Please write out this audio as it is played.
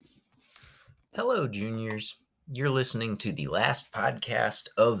Hello, juniors. You're listening to the last podcast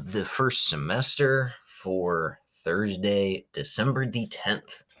of the first semester for Thursday, December the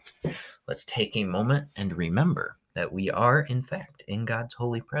 10th. Let's take a moment and remember that we are, in fact, in God's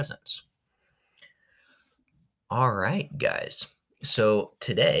holy presence. All right, guys. So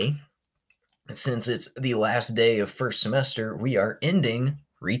today, since it's the last day of first semester, we are ending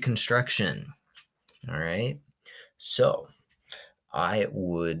Reconstruction. All right. So I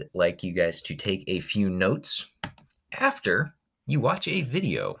would like you guys to take a few notes after you watch a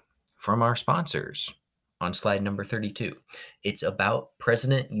video from our sponsors on slide number 32. It's about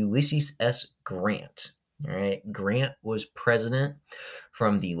President Ulysses S. Grant. All right. Grant was president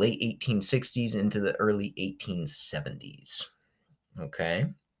from the late 1860s into the early 1870s. Okay.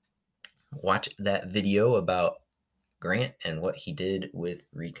 Watch that video about Grant and what he did with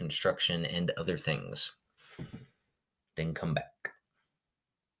Reconstruction and other things. Then come back.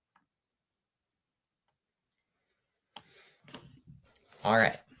 All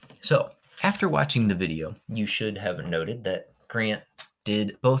right. So after watching the video, you should have noted that Grant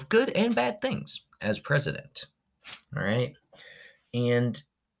did both good and bad things as president. All right. And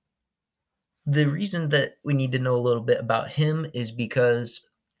the reason that we need to know a little bit about him is because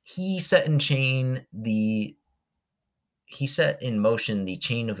he set in motion the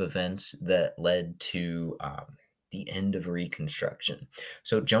chain of events that led to the end of Reconstruction.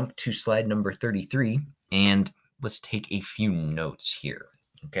 So jump to slide number 33 and let's take a few notes here.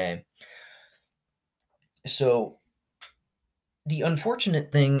 Okay. So the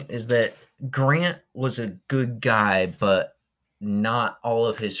unfortunate thing is that Grant was a good guy, but not all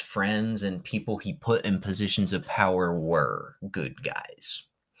of his friends and people he put in positions of power were good guys.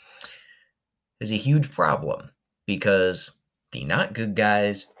 It's a huge problem because the not good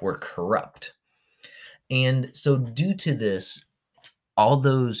guys were corrupt. And so due to this, all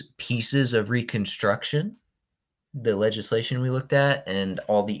those pieces of Reconstruction, the legislation we looked at and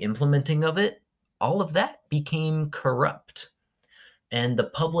all the implementing of it, all of that became corrupt. And the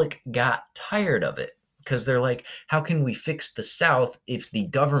public got tired of it because they're like, how can we fix the South if the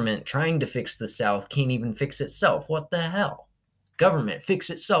government trying to fix the South can't even fix itself? What the hell? Government, fix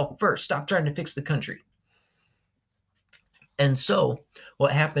itself first. Stop trying to fix the country. And so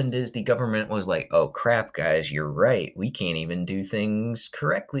what happened is the government was like, oh crap, guys, you're right. We can't even do things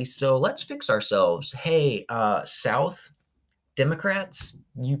correctly. So let's fix ourselves. Hey, South Democrats,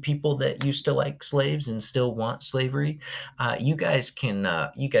 you people that used to like slaves and still want slavery, you guys can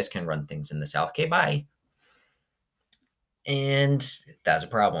run things in the South. Okay, bye. And that's a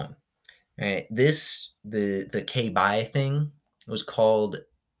problem. All right. The K bye thing was called,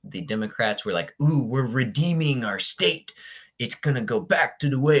 the Democrats were like, ooh, we're redeeming our state. It's gonna go back to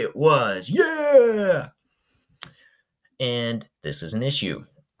the way it was. Yeah. And this is an issue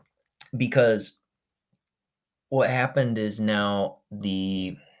because what happened is now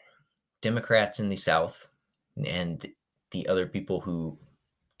the Democrats in the South and the other people who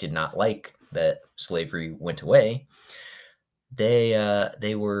did not like that slavery went away,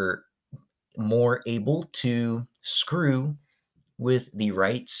 they were more able to screw with the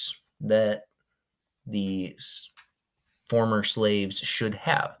rights that the former slaves should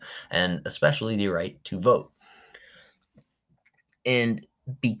have, and especially the right to vote. And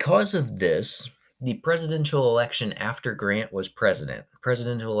because of this, the presidential election after Grant was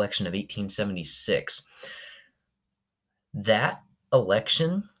presidential election of 1876, that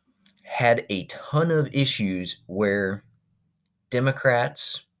election had a ton of issues where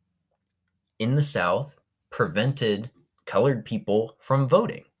Democrats in the South prevented colored people from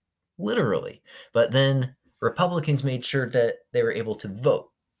voting, literally. But then Republicans made sure that they were able to vote.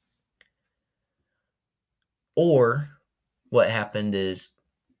 Or what happened is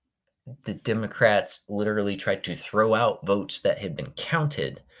the Democrats literally tried to throw out votes that had been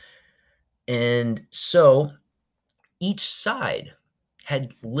counted. And so each side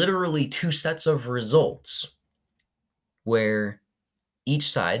had literally two sets of results where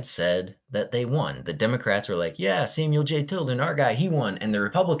each side said that they won. The Democrats were like, yeah, Samuel J. Tilden, our guy, he won. And the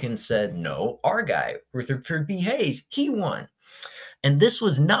Republicans said, no, our guy, Rutherford B. Hayes, he won. And this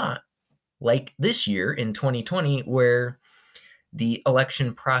was not like this year in 2020, where the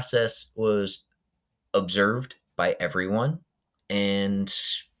election process was observed by everyone and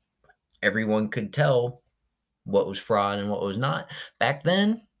everyone could tell what was fraud and what was not. Back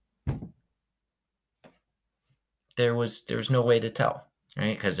then, there was no way to tell,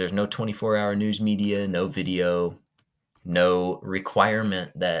 right? Because there's no 24-hour news media, no video, no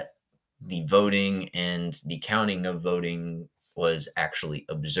requirement that the voting and the counting of voting was actually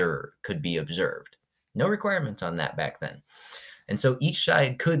could be observed. No requirements on that back then. And so each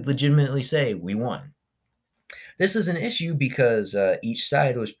side could legitimately say, we won. This is an issue because each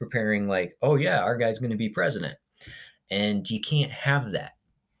side was preparing, like, oh, yeah, our guy's going to be president. And you can't have that,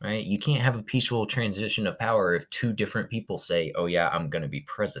 right? You can't have a peaceful transition of power if two different people say, oh, yeah, I'm going to be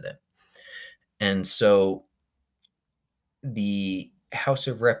president. And so the House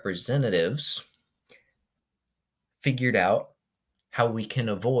of Representatives figured out how we can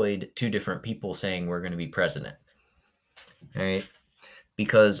avoid two different people saying we're going to be president. All right.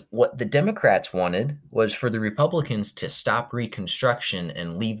 Because what the Democrats wanted was for the Republicans to stop Reconstruction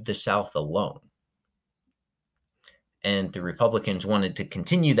and leave the South alone. And the Republicans wanted to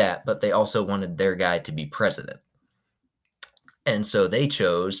continue that, but they also wanted their guy to be president. And so they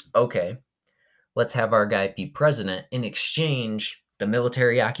chose, okay, let's have our guy be president. In exchange, the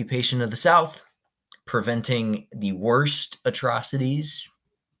military occupation of the South, preventing the worst atrocities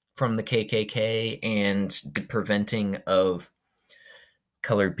from the KKK and the preventing of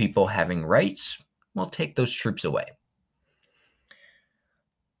colored people having rights, we'll take those troops away.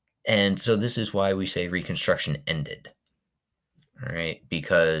 And so this is why we say Reconstruction ended. All right,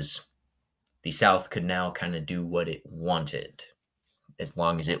 because the South could now kind of do what it wanted, as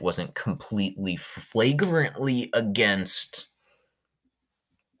long as it wasn't completely flagrantly against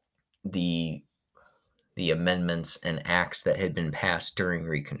the amendments and acts that had been passed during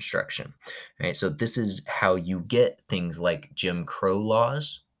Reconstruction. All right, so this is how you get things like Jim Crow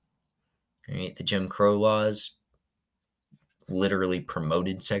laws. All right, the Jim Crow laws literally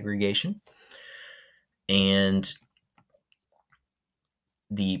promoted segregation, and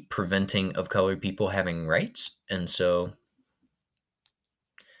the preventing of colored people having rights. And so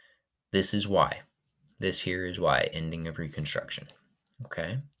this is why. This here is why, ending of Reconstruction.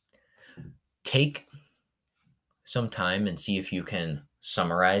 Okay. Take some time and see if you can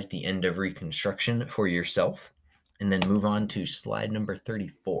summarize the end of Reconstruction for yourself, and then move on to slide number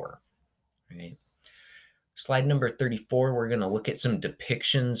 34. Right. Slide number 34, we're going to look at some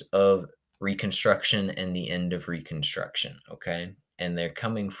depictions of Reconstruction and the end of Reconstruction. Okay. And they're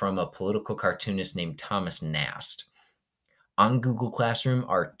coming from a political cartoonist named Thomas Nast. On Google Classroom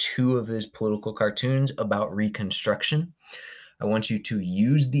are two of his political cartoons about Reconstruction. I want you to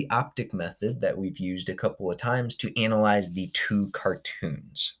use the optic method that we've used a couple of times to analyze the two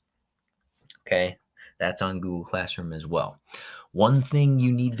cartoons. Okay, that's on Google Classroom as well. One thing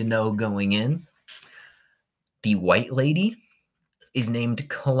you need to know going in, the white lady is named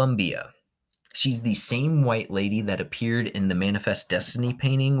Columbia. She's the same white lady that appeared in the Manifest Destiny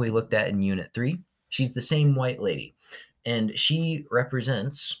painting we looked at in Unit 3. She's the same white lady, and she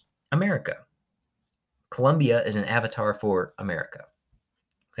represents America. Columbia is an avatar for America.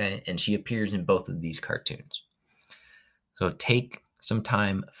 Okay, and she appears in both of these cartoons. So take some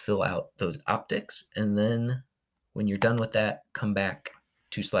time, fill out those optics, and then when you're done with that, come back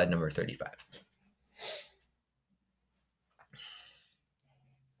to slide number 35.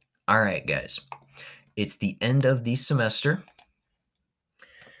 All right, guys, it's the end of the semester,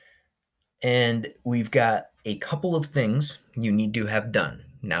 and we've got a couple of things you need to have done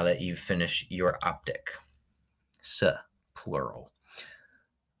now that you've finished your optic. Plural.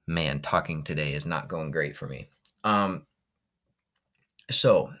 Man, talking today is not going great for me.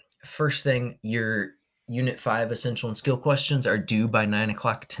 So first thing, your Unit 5 essential and skill questions are due by 9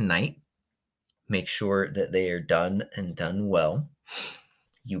 o'clock tonight. Make sure that they are done and done well.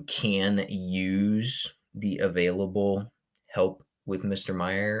 You can use the available help with Mr.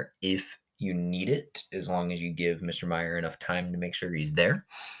 Meyer if you need it, as long as you give Mr. Meyer enough time to make sure he's there,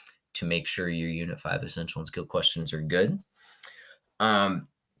 to make sure your Unit 5 essential and skill questions are good. And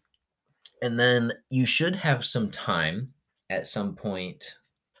then you should have some time at some point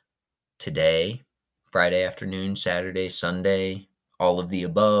today, Friday afternoon, Saturday, Sunday, all of the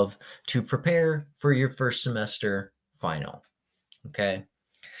above, to prepare for your first semester final. Okay.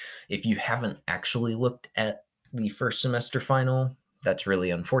 If you haven't actually looked at the first semester final, that's really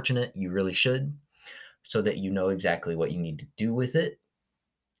unfortunate. You really should, so that you know exactly what you need to do with it.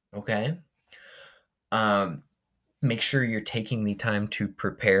 Okay. Make sure you're taking the time to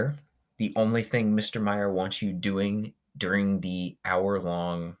prepare. The only thing Mr. Meyer wants you doing during the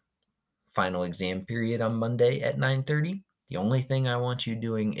hour-long final exam period on Monday at 9:30, the only thing I want you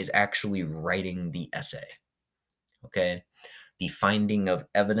doing is actually writing the essay. Okay? The finding of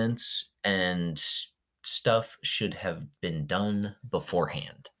evidence and stuff should have been done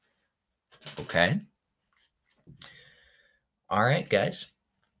beforehand. Okay? All right, guys.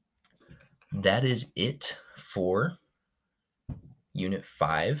 That is it for Unit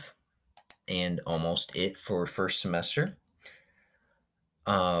 5 and almost it for first semester.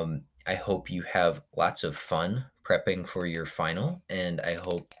 I hope you have lots of fun prepping for your final, and I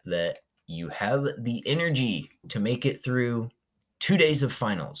hope that you have the energy to make it through 2 days of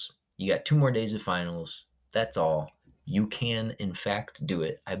finals. You got 2 more days of finals. That's all. You can, in fact, do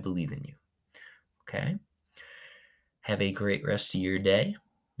it. I believe in you. Okay? Have a great rest of your day.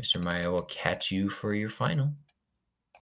 Mr. Meyer will catch you for your final.